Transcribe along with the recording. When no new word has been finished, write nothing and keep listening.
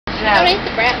No. Don't eat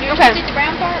the brown. You're supposed to eat the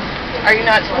brown part? Are you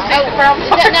not supposed to eat the brown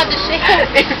part? No, the shell.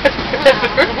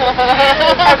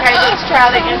 Okay, let's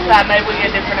try the inside. Maybe we get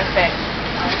a different effect.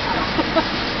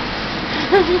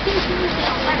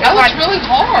 That was really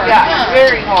hard. Yeah,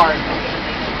 very hard.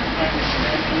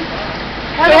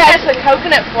 Kind of has a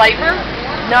coconut flavor.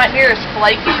 Not near as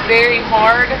flaky. Very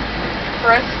hard.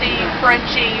 Crusty,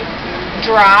 crunchy,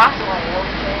 dry.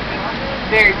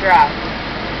 Very dry.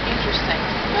 Interesting.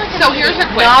 So here's a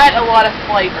question. Not a lot of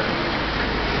flavor.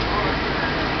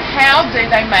 How do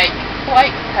they make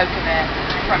flake coconut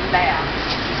from that?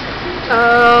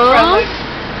 From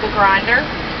the grinder.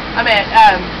 I mean,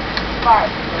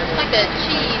 Like a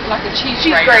cheese. Like a cheese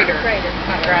grater. Grater.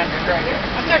 Not grinder, grater.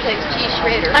 I'm sorry to say it's cheese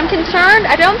shredder. I'm concerned.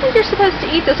 I don't think you're supposed to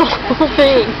eat this whole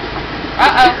thing.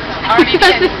 Uh-oh. Already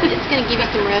did. It's going to give you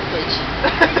some roughage.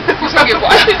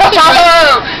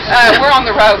 We're on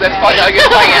the road. That's probably not a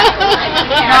good plan.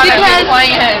 Not a good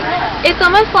plan. It's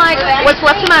almost like what's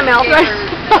left in my mouth right now.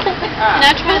 Can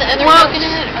I try the other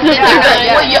coconut?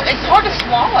 Well, it's hard to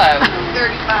swallow.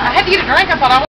 I had to get a drink. I thought I